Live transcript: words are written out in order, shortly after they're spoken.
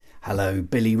Hello,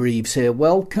 Billy Reeves here.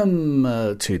 Welcome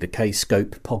to the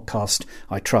Kscope podcast.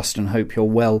 I trust and hope you're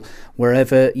well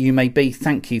wherever you may be.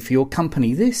 Thank you for your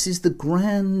company. This is the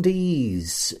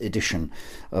Grandees edition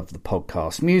of the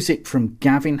podcast. Music from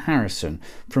Gavin Harrison,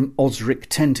 from Osric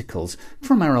Tentacles,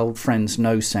 from our old friends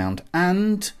No Sound,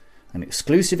 and an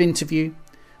exclusive interview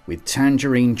with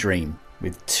Tangerine Dream,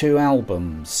 with 2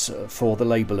 albums for the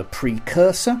label of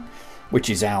Precursor, which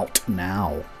is out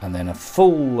now, and then a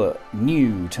full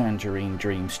new Tangerine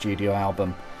Dream studio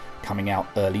album coming out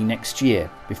early next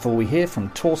year, before we hear from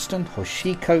Torsten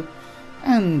Hoshiko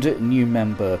and new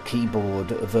member keyboard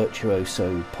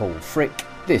virtuoso Paul Frick.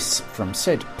 This from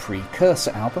said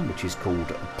Precursor album, which is called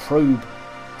Probe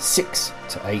 6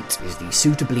 to 8, is the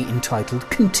suitably entitled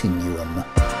Continuum.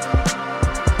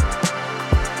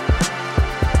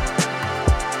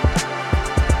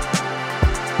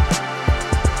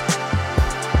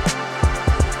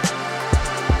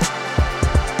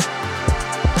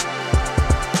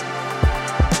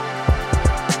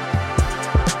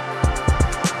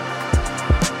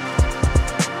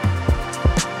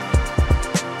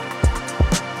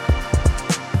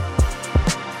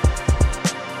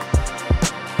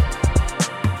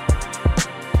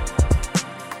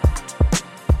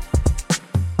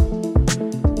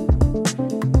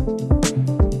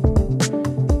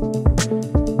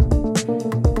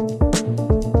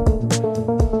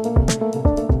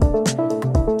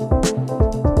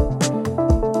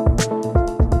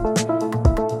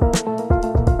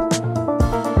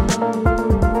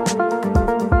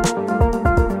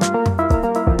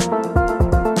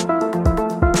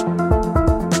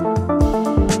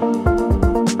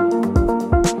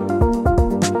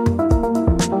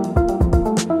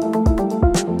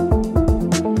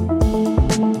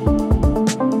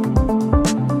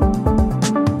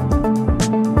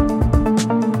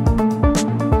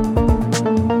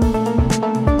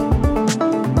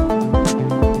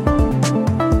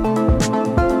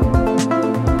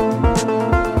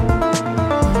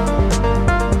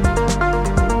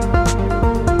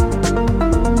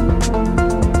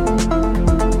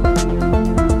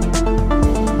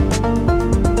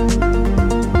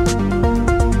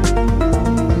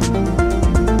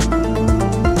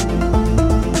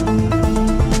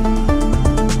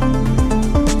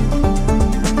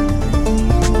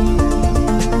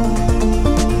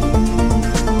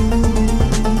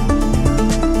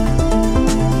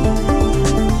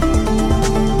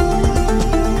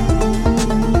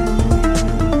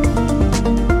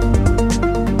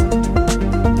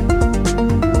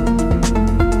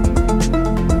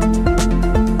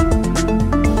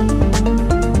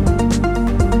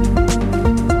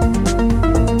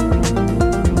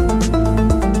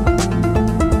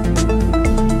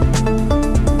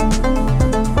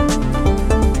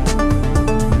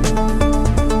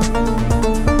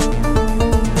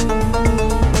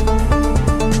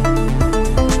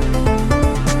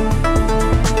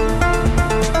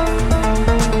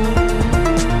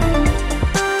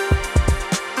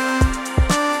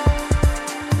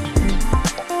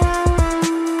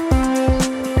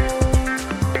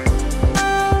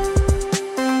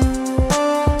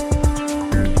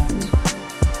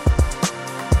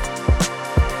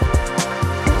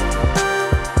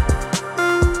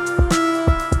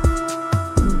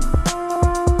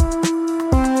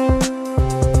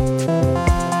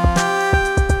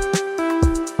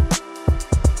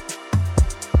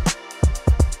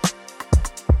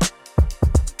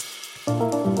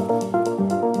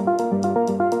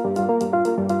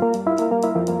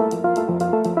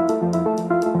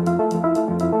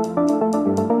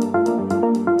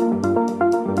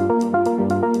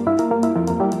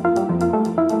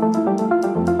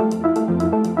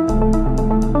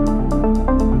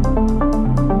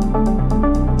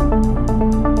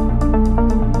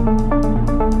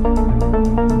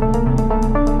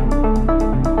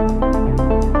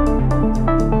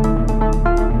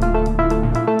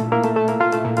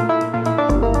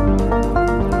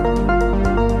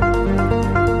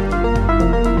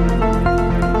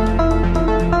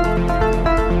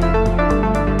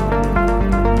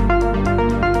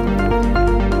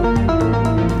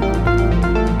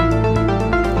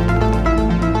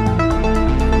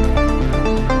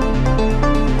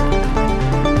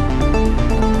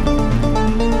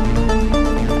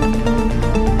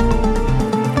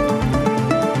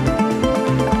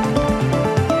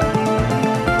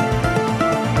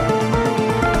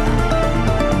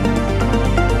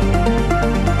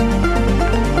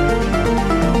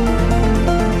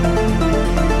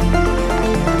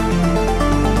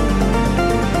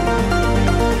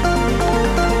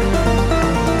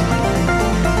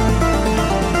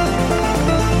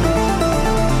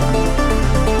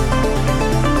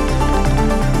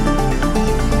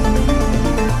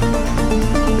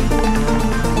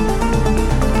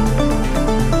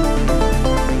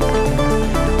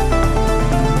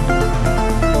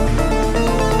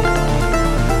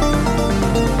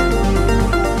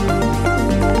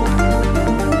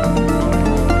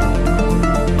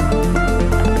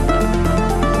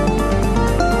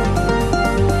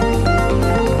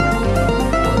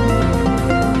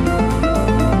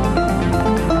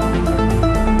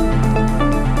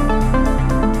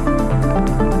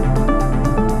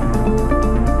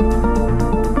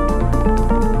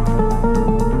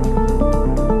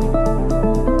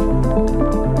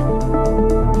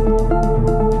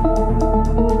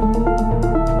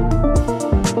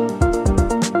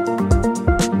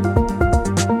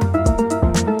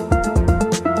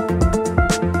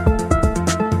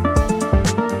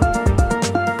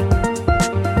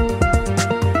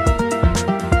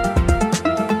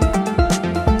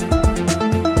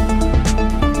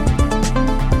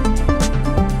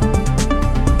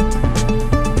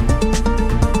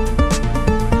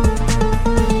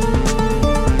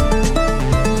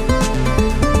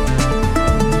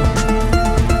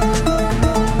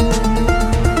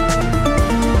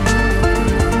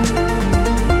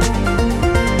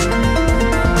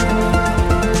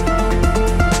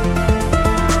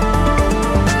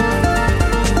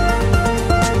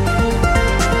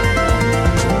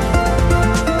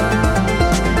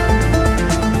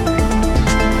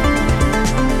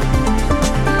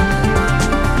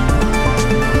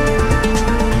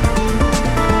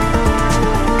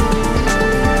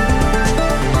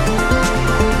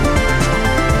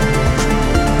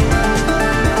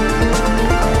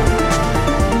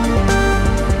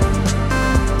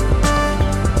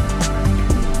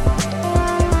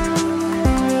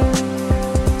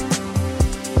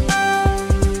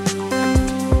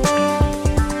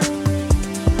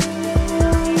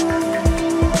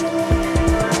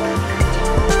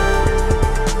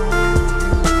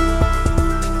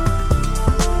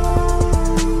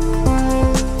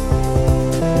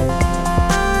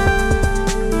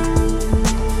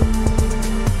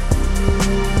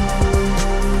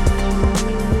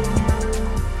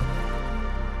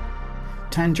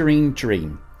 Tangerine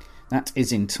Dream. That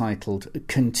is entitled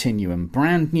Continuum,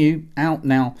 brand new, out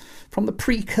now from the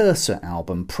precursor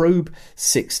album Probe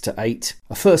 6 to 8,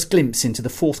 a first glimpse into the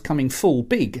forthcoming full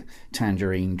big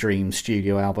Tangerine Dream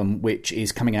studio album, which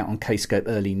is coming out on Kscope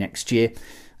early next year.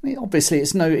 Obviously,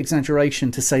 it's no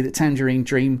exaggeration to say that Tangerine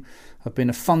Dream have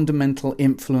been a fundamental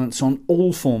influence on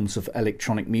all forms of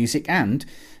electronic music and,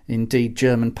 indeed,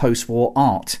 German post-war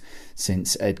art,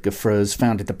 since Edgar Froese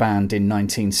founded the band in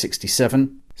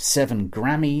 1967. 7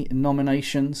 Grammy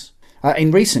nominations.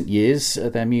 In recent years,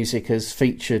 their music has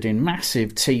featured in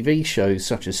massive TV shows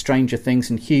such as Stranger Things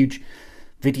and huge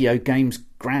video games,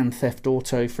 Grand Theft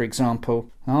Auto, for example.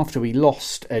 After we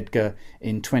lost Edgar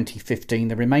in 2015,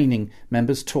 the remaining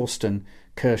members, Torsten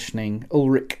Kirschning,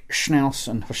 Ulrich Schnaus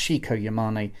and Hoshiko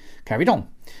Yamane, carried on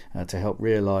to help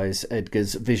realise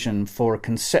Edgar's vision for a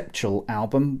conceptual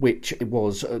album, which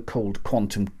was called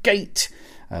Quantum Gate,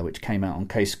 which came out on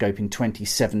Kscope in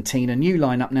 2017. A new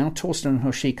lineup now. Torsten and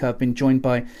Hoshiko have been joined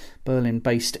by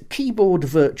Berlin-based keyboard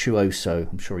virtuoso,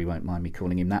 I'm sure he won't mind me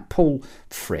calling him that, Paul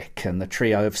Frick, and the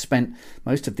trio have spent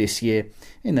most of this year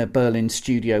in their Berlin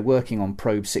studio working on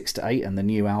Probe 6 to 8 and the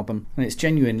new album, and it's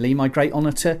genuinely my great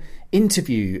honour to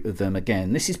interview them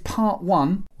again. This is part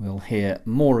 1. We'll hear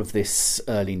more of this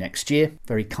early next year.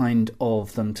 Very kind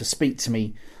of them to speak to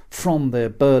me from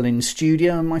the Berlin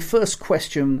studio, and my first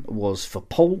question was for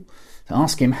Paul, to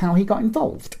ask him how he got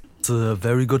involved. It's a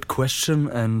very good question,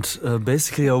 and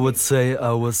basically I would say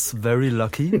I was very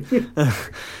lucky.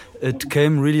 It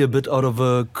came really a bit out of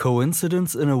a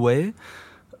coincidence in a way,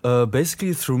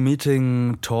 basically through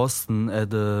meeting Torsten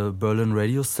at a Berlin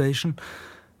radio station,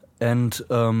 and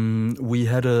we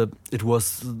had it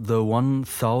was the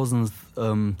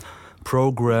 1000th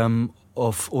program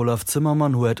of Olaf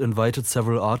Zimmermann, who had invited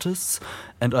several artists,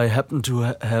 and I happened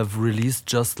to have released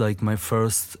just like my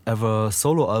first ever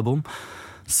solo album.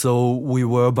 So we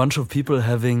were a bunch of people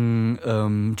having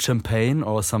champagne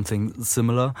or something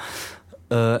similar,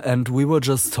 and we were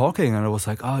just talking, and I was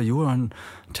like, you were on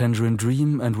Tangerine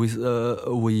Dream, and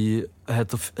we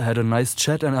had a nice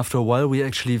chat, and after a while we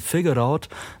actually figured out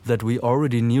that we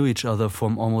already knew each other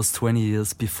from almost 20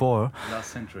 years before.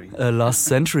 Last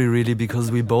century really,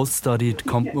 because we both studied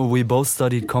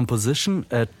composition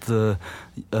at the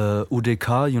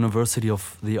UDK, University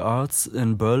of the Arts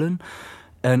in Berlin,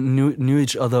 and knew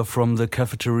each other from the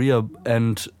cafeteria,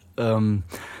 and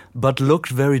but looked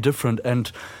very different,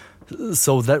 and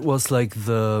so that was like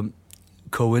the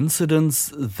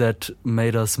coincidence that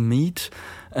made us meet.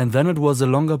 And then it was a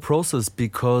longer process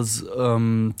because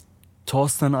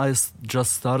Torsten and I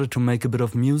just started to make a bit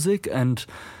of music, and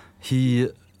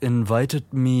he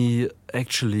invited me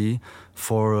actually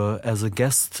for as a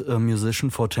guest musician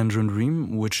for Tangerine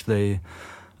Dream, which they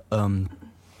often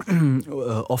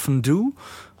do,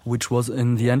 which was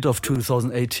in the end of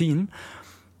 2018.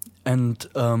 And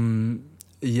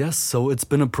yes, so it's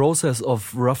been a process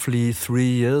of roughly 3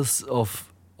 years of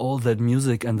all that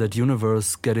music and that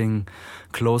universe getting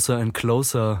closer and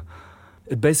closer.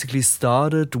 It basically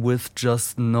started with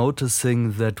just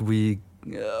noticing that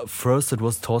first it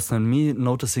was Torsten and me,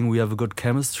 noticing we have a good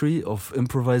chemistry of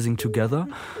improvising together.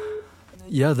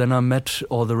 Yeah, then I met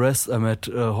all the rest. I met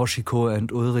Hoshiko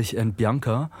and Ulrich and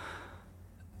Bianca.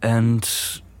 And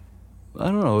I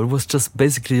don't know, it was just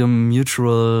basically a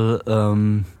mutual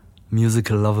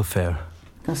musical love affair.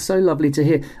 That's so lovely to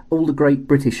hear. All the great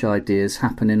British ideas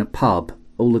happen in a pub.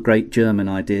 All the great German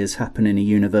ideas happen in a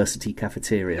university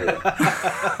cafeteria.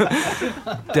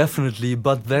 Definitely,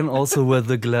 but then also with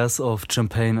a glass of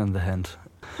champagne in the hand.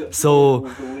 So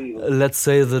let's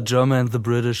say the German and the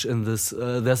British in this,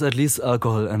 there's at least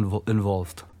alcohol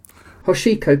involved.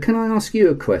 Hoshiko, can I ask you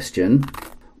a question?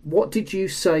 What did you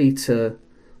say to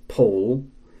Paul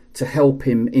to help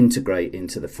him integrate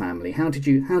into the family? How did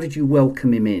you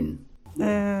welcome him in?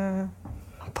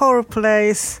 Paul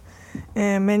plays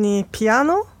many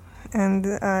piano, and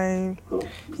I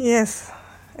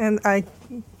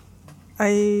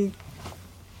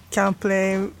can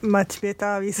play much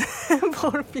better with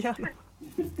Paul piano.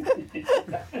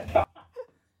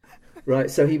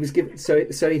 Right, so he was given. So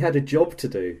he had a job to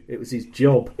do. It was his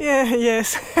job. Yeah,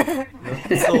 yes.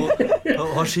 So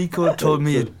Hoshiko told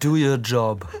me, "Do your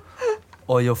job,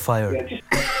 or you're fired."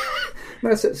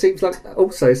 It seems like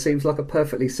a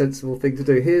perfectly sensible thing to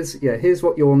do. Here's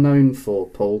what you're known for,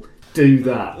 Paul. Do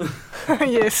that.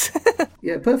 Yes.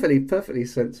 Yeah, perfectly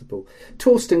sensible.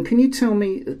 Torsten, can you tell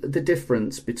me the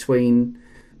difference between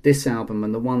this album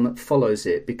and the one that follows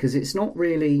it? Because it's not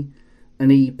really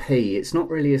an EP. It's not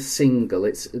really a single.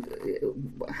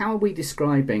 How are we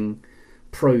describing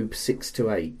Probe 6 to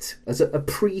 8 as a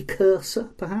precursor,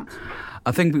 perhaps?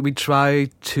 I think we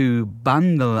try to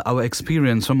bundle our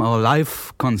experience from our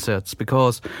live concerts,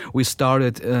 because we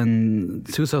started in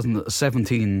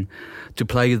 2017 to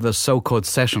play the so-called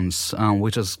sessions,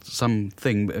 which is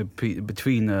something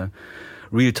between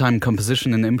real-time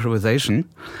composition and improvisation.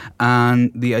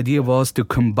 And the idea was to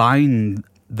combine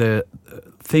the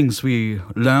things we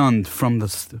learned from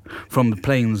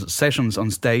playing sessions on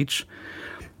stage,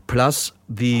 plus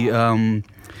the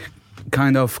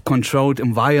kind of controlled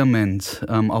environment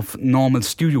of normal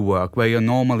studio work, where you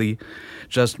normally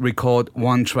just record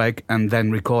one track and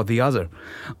then record the other.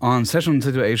 On session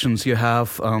situations, you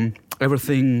have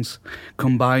everything's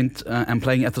combined and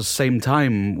playing at the same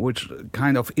time, which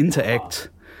kind of interact.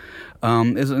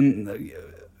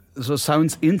 So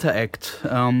sounds interact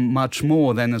much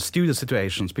more than in studio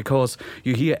situations, because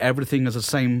you hear everything at the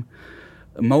same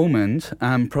moment,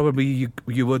 and probably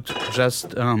you would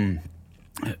just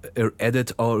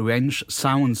edit or arrange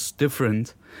sounds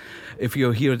different if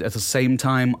you hear it at the same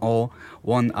time or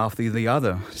one after the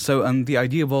other. So the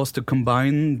idea was to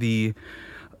combine the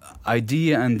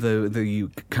idea and the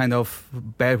kind of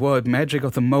bad word magic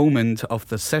of the moment of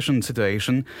the session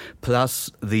situation, plus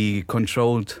the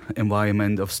controlled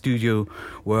environment of studio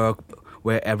work,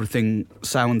 where everything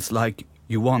sounds like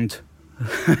you want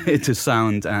it to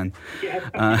sound, and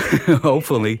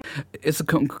hopefully it's a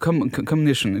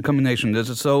combination.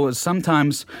 So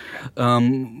sometimes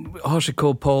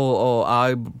Kscope, Paul, or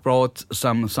I brought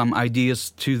some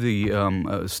ideas to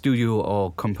the studio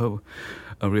or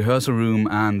a rehearsal room,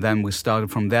 and then we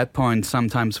started from that point.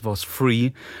 Sometimes it was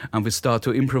free, and we started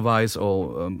to improvise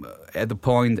or at the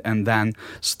point, and then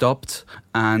stopped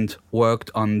and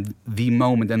worked on the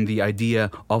moment and the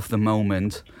idea of the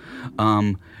moment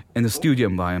in the studio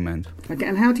environment. Okay,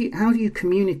 and how do you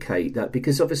communicate that?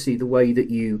 Because obviously the way that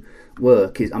you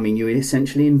work is, I mean, you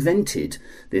essentially invented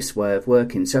this way of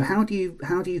working. So how do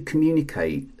you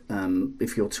communicate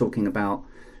if you're talking about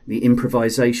the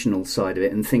improvisational side of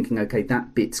it and thinking, okay,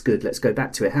 that bit's good, let's go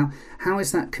back to it. How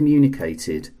is that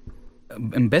communicated?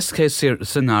 In best case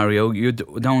scenario, you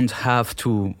don't have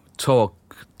to talk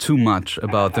too much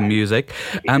about the music,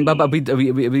 but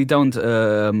we don't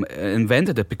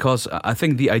invented it, because I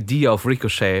think the idea of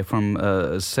Ricochet from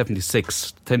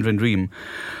 '76, Tangerine Dream,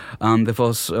 there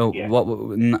was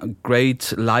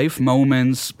great live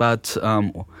moments, but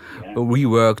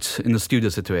reworked in the studio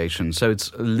situation. So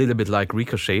it's a little bit like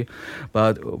Ricochet,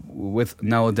 but with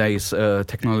nowadays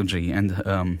technology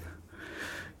and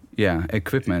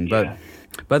equipment.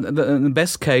 But in the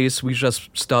best case, we just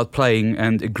start playing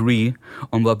and agree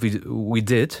on what we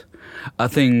did. I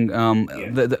think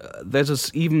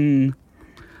there's even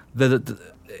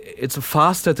it's a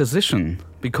faster decision,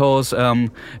 because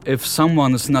if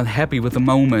someone is not happy with the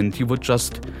moment, you would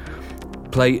just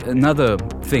play another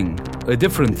thing, a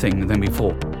different thing than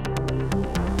before.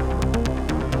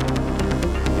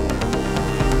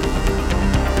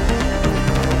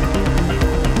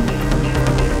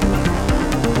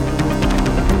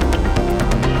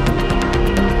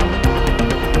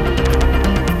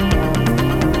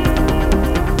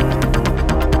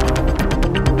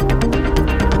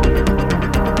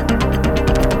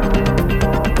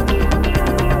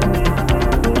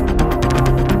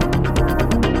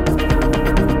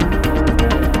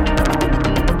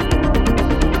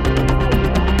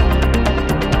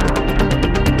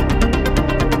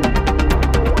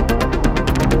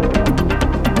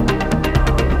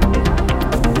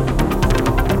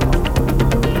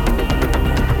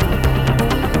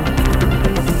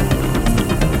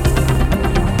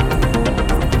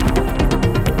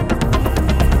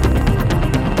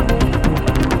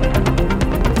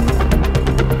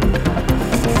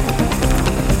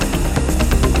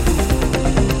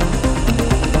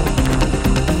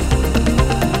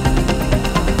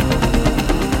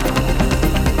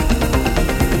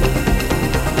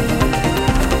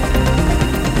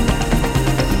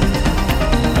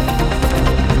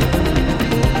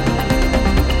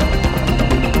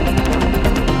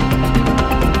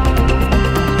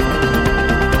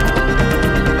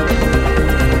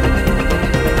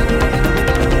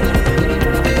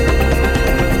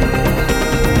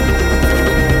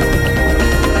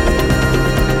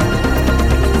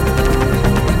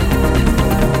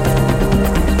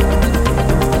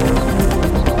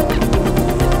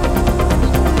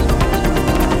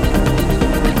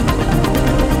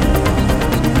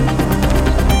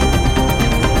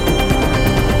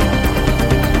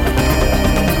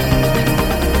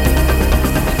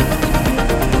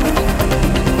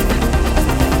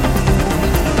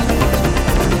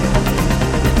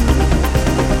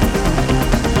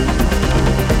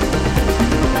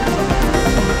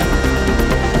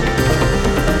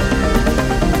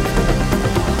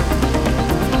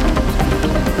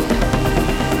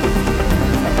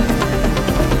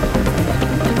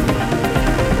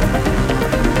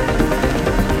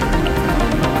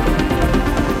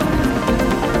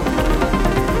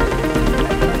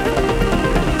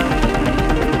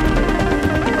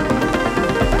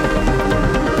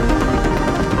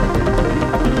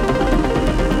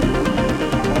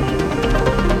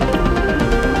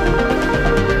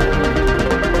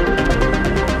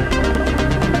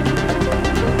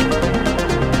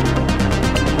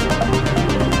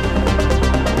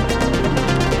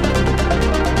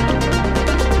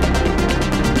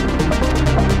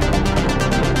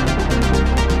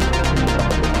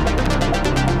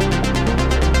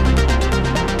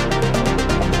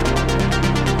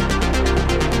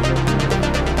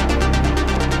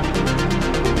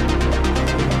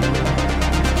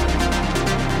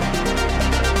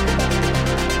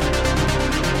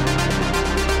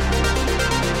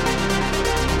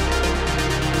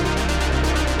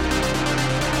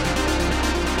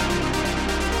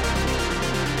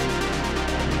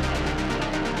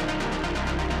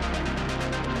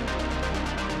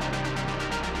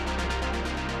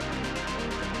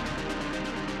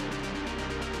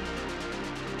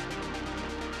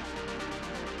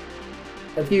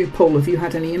 Have you, Paul? Have you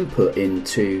had any input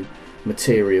into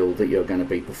material that you're going to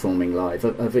be performing live?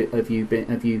 Have you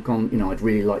gone? You know, I'd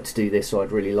really like to do this, or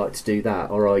I'd really like to do that,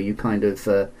 or are you kind of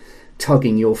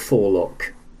tugging your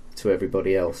forelock to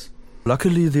everybody else?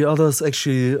 Luckily, the others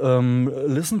actually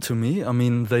listen to me. I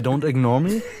mean, they don't ignore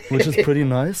me, which is pretty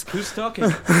nice. Who's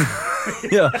talking?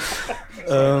 Yeah.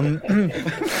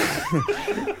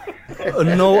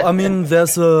 No, I mean,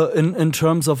 there's in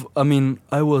terms of, I mean,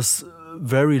 I was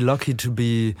very lucky to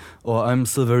be, or I'm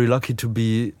still very lucky to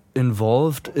be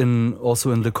involved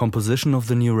also in the composition of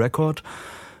the new record.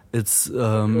 It's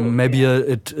maybe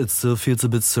it still feels a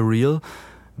bit surreal,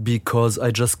 because I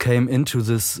just came into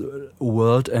this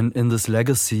world and in this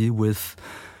legacy with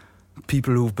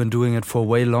people who've been doing it for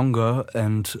way longer,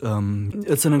 and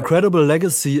it's an incredible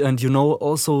legacy. And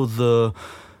also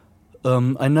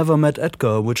I never met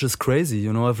Edgar, which is crazy.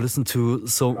 I've listened to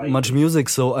so much music,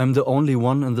 so I'm the only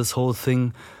one in this whole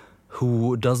thing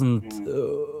who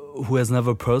has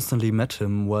never personally met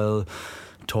him. Well,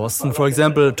 Thorsten, for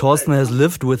example, has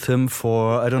lived with him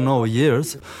for, I don't know,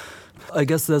 years. I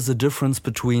guess there's a difference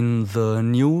between the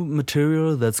new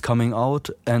material that's coming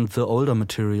out and the older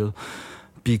material.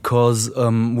 Because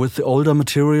with the older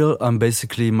material,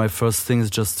 my first thing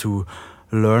is just to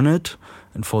learn it.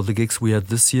 And for the gigs we had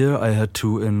this year,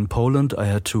 in Poland, I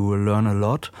had to learn a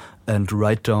lot and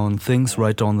write down things,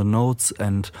 write down the notes,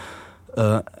 and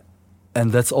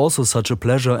that's also such a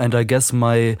pleasure. And I guess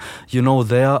there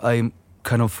I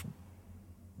kind of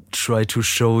try to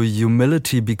show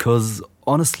humility, because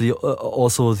honestly,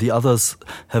 also the others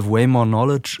have way more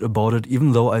knowledge about it,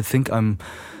 even though I think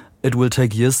it will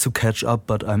take years to catch up,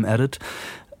 but I'm at it.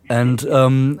 And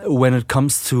when it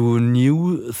comes to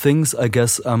new things, I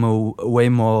guess I'm way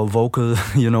more vocal,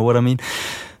 you know what I mean?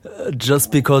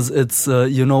 Just because it's,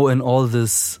 in all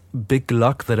this big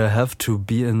luck that I have to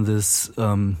be in this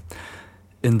band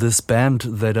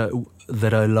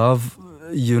that I love.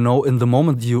 In the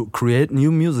moment you create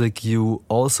new music, you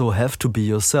also have to be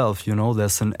yourself.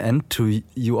 There's an end to.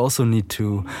 You also need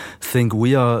to think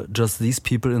we are just these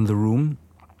people in the room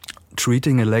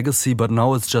treating a legacy, but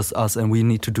now it's just us and we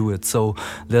need to do it. So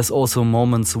there's also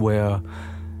moments where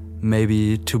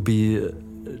maybe to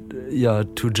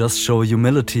just show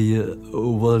humility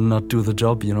will not do the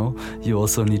job. You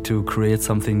also need to create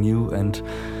something new, and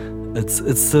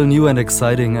it's still new and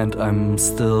exciting, and I'm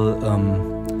still.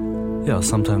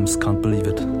 Sometimes can't believe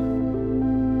it.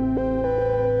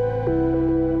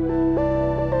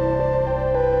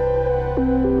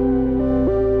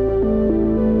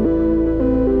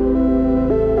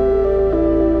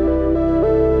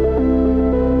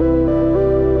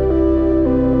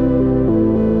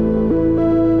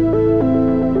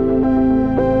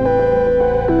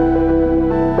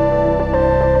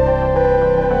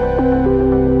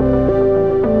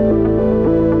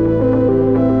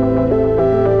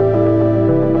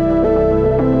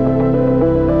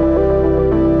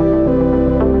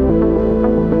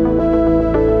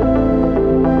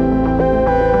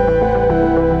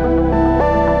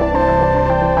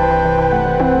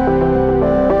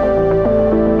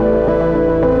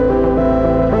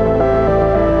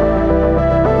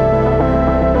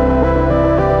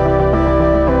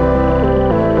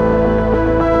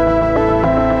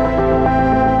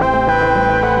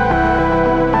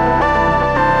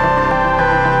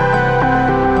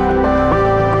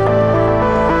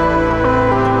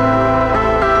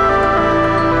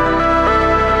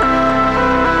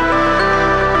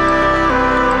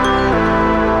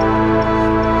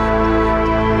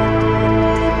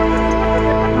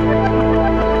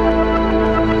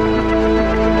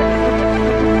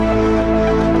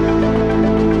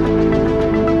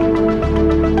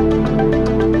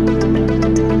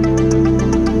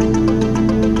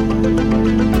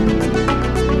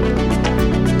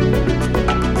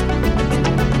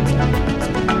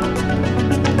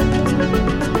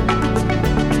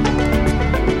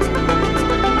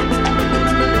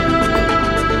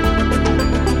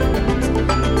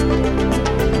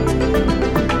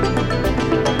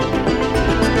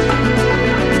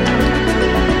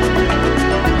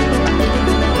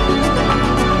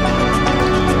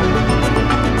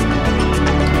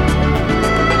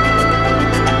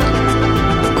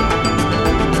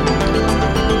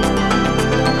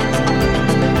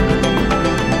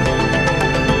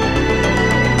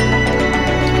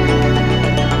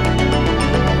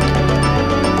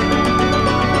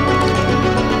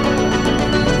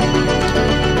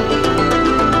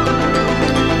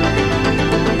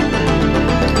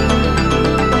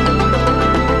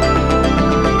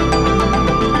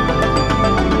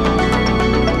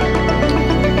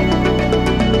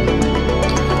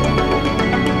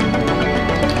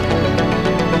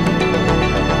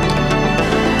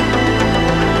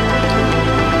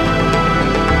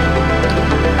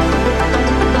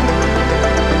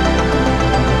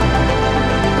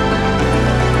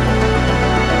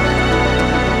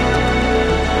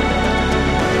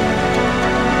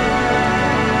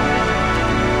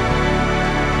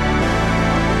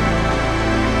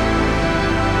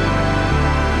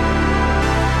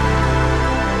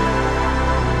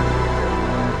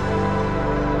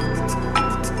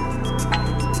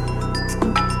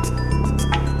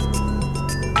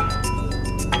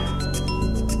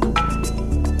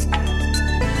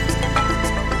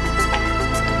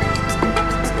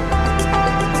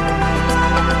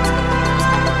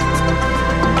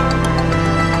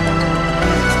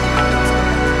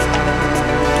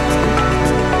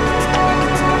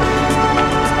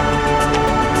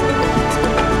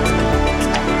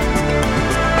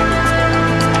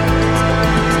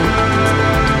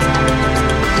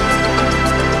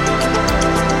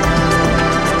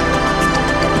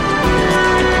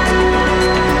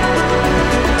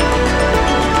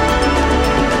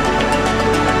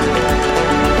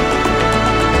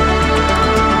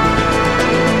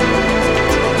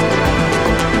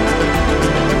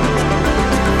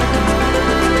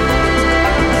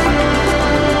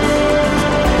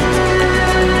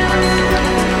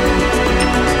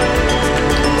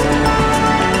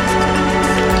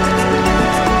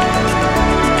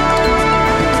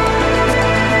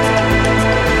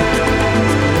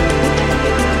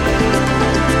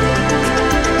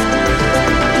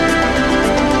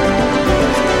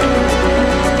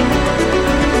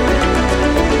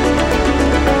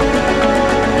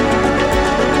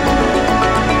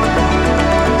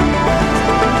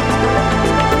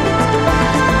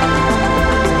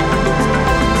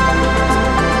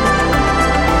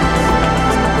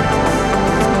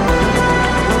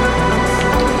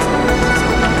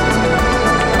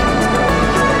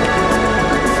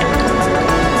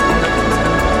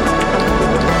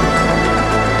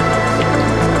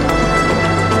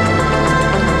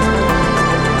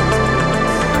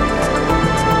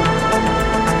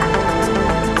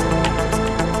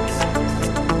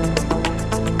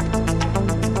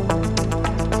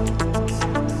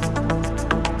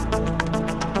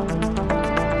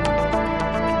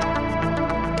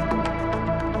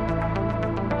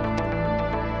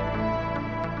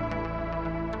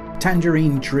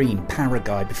 Tangerine Dream,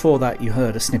 Paraguay. Before that you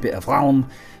heard a snippet of Raum,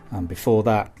 and before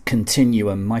that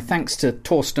Continuum. My thanks to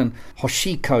Torsten,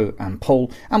 Hoshiko and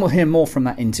Paul, and we'll hear more from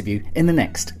that interview in the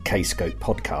next Kscope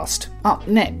podcast. Up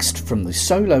next from the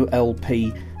solo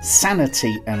LP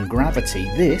Sanity and Gravity,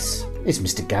 this is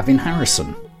Mr. Gavin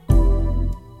Harrison.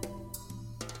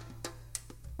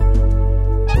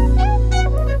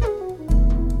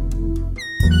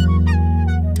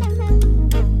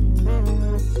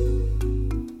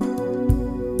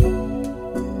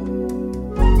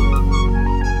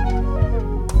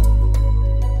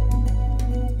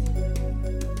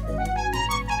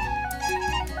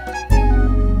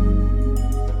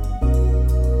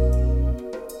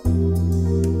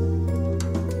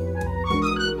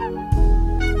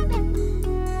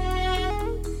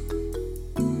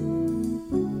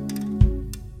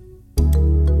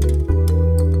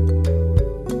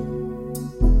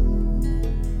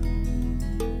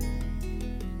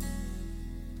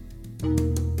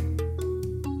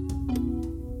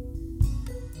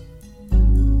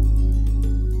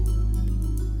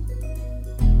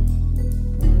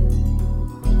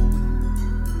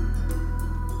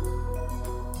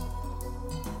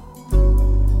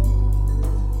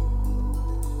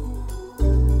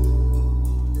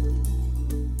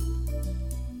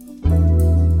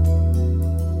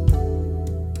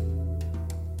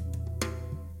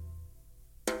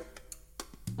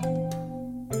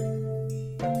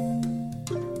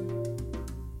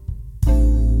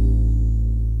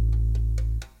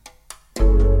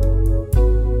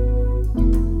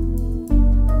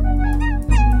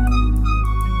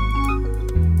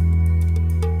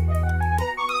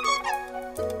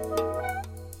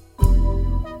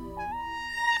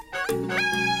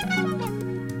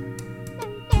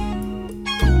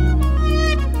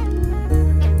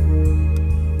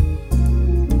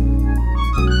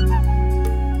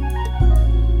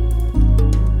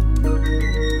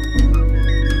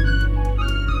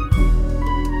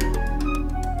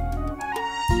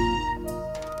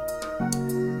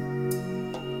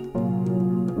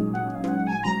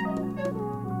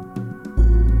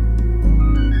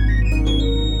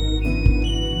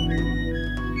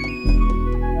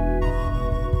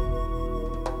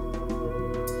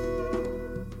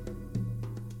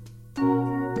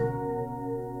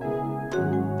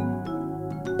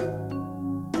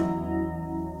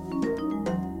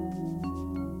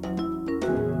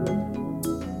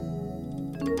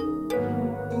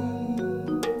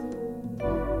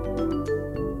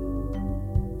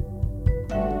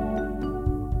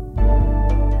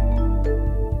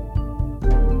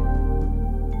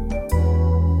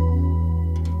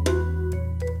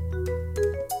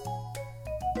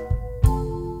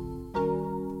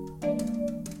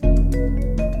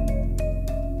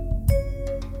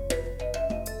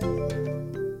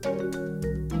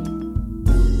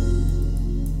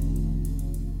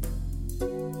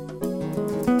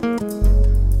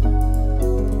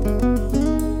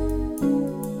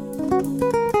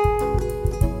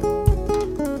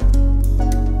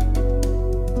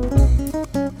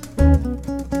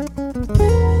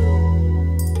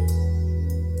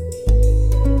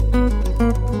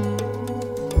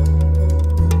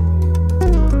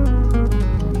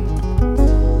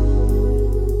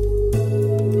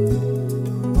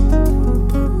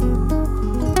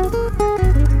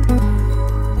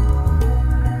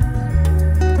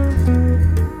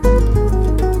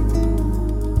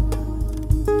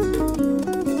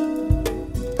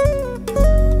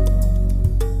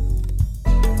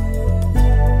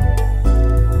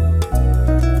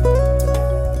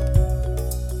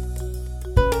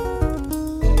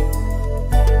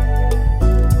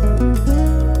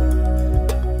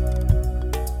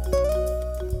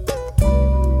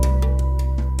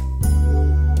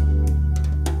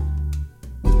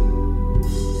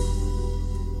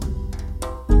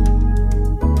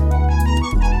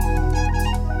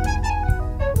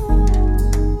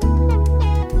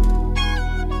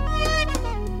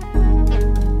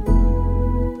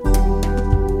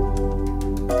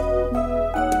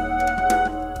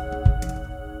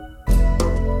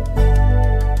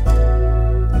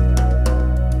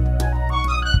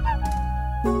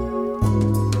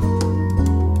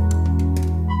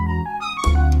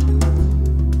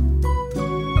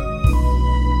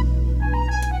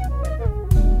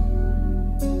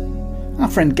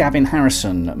 friend Gavin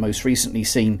Harrison, most recently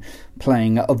seen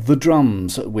playing the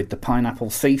drums with the Pineapple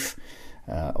Thief.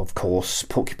 Of course,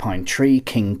 Porcupine Tree,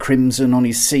 King Crimson on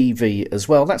his CV as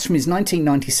well. That's from his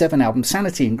 1997 album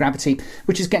Sanity and Gravity,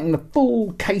 which is getting the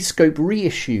full Kscope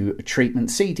reissue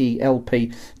treatment, CD,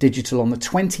 LP, digital, on the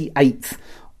 28th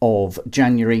of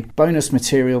January. Bonus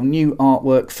material, new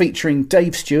artwork featuring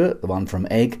Dave Stewart, the one from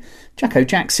Egg, Jacko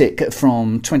Jaksic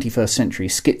from 21st Century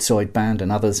Schizoid Band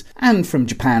and others, and from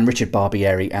Japan, Richard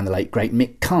Barbieri and the late great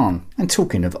Mick Kahn. And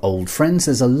talking of old friends,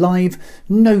 there's a live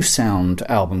No Sound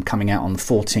album coming out on the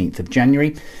 14th of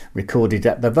January, recorded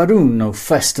at the Varuno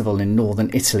Festival in northern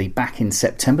Italy back in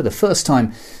September, the first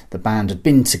time the band had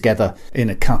been together in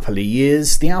a couple of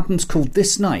years. The album's called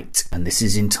This Night, and this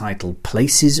is entitled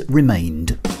Places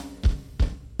Remained.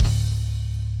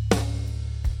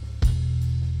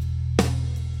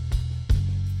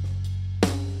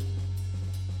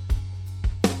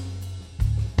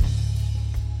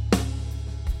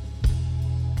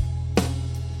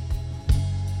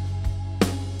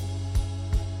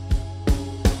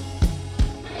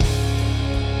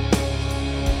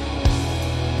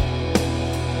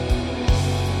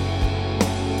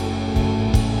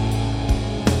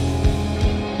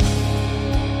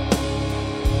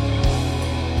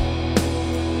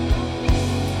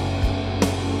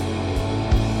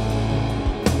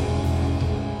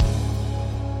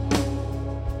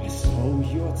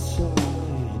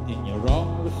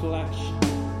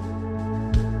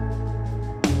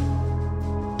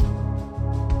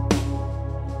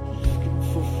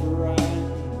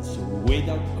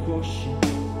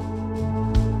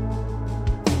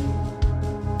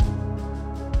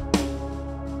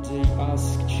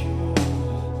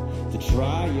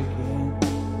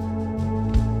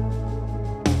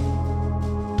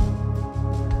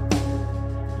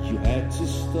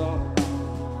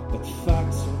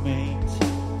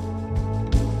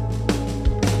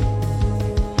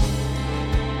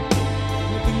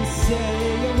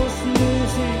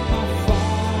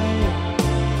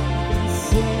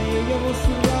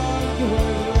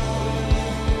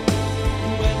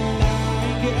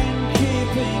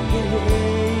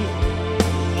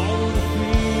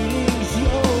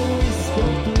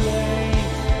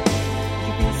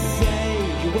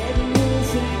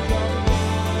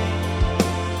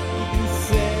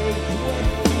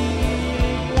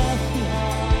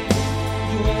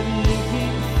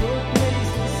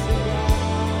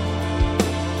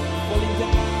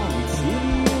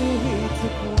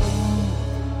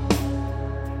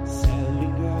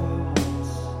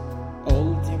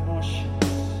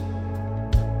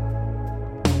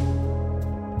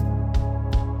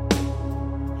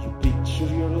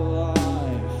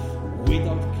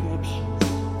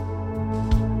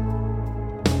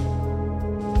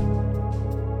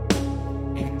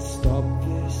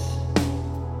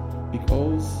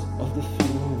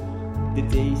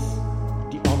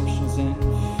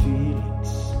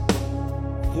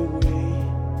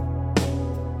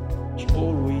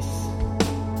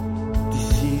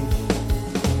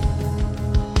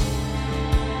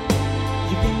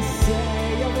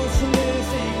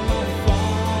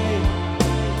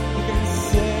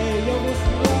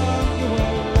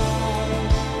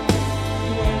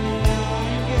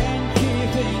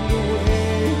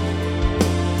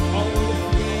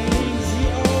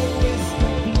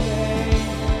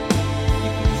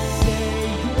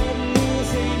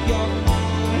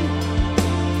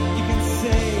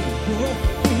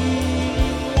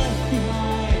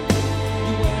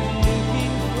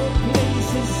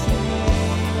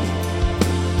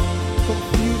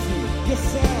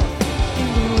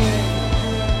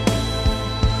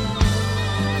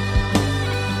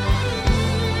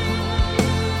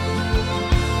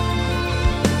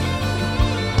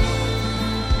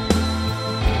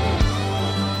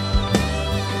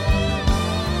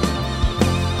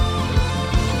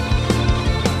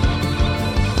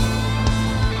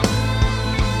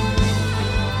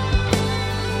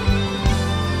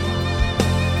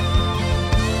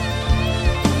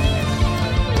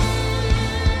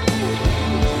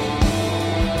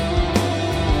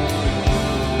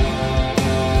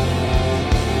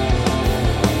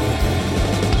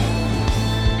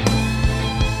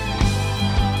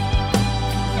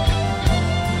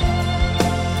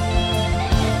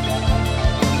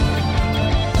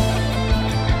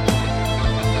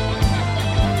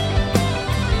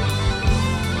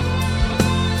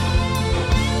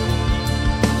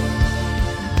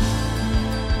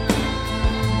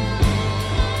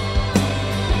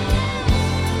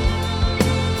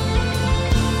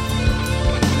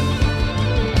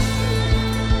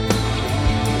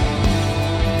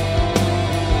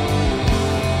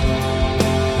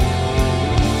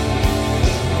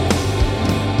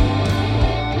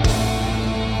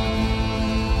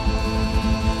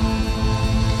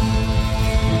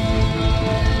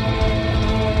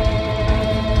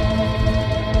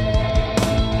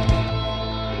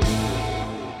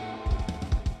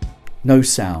 No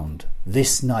Sound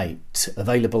This Night,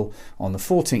 available on the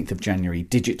 14th of January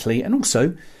digitally and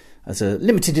also as a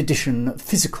limited edition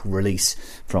physical release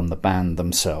from the band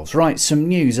themselves. Right, some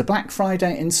news. A Black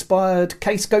Friday inspired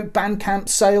Kscope Bandcamp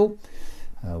sale,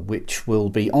 which will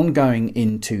be ongoing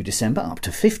into December, up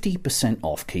to 50%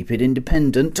 off. Keep it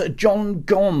independent. John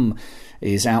Gomm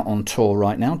is out on tour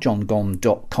right now,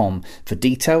 johngom.com for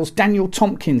details. Daniel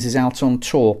Tompkins is out on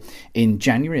tour in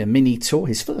January, a mini tour,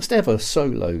 his first ever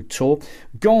solo tour.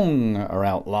 Gong are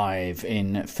out live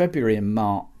in February and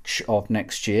March of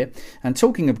next year. And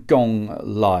talking of Gong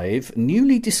live,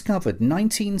 newly discovered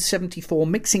 1974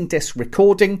 mixing desk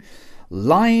recording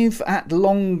live at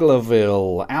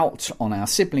Longlaville, out on our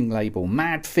sibling label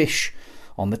Madfish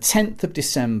on the 10th of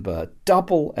December,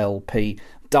 double LP,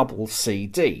 double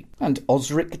CD. And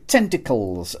Osric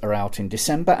Tentacles are out in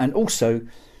December and also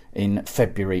in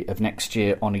February of next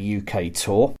year on a UK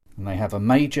tour. And they have a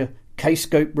major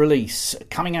Kscope release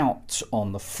coming out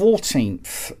on the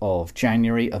 14th of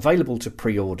January, available to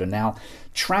pre-order now.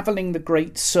 Travelling the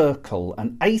Great Circle,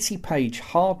 an 80-page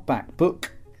hardback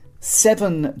book,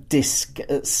 7-disc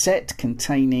set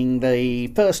containing the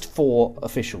first 4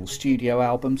 official studio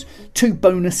albums, 2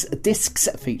 bonus discs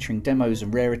featuring demos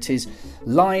and rarities,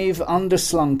 Live Under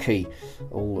Slunky,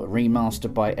 all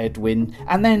remastered by Edwin,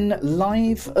 and then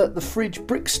Live at the Fridge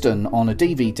Brixton on a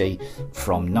DVD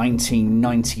from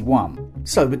 1991.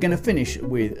 So we're going to finish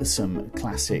with some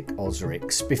classic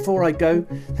Osrics. Before I go,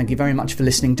 thank you very much for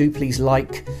listening. Do please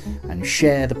like and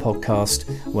share the podcast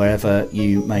wherever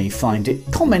you may find it.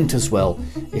 Comment as well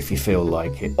if you feel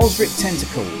like it. Osric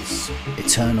Tentacles,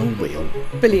 Eternal Wheel.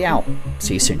 Billy out.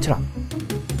 See you soon. Ta-ra.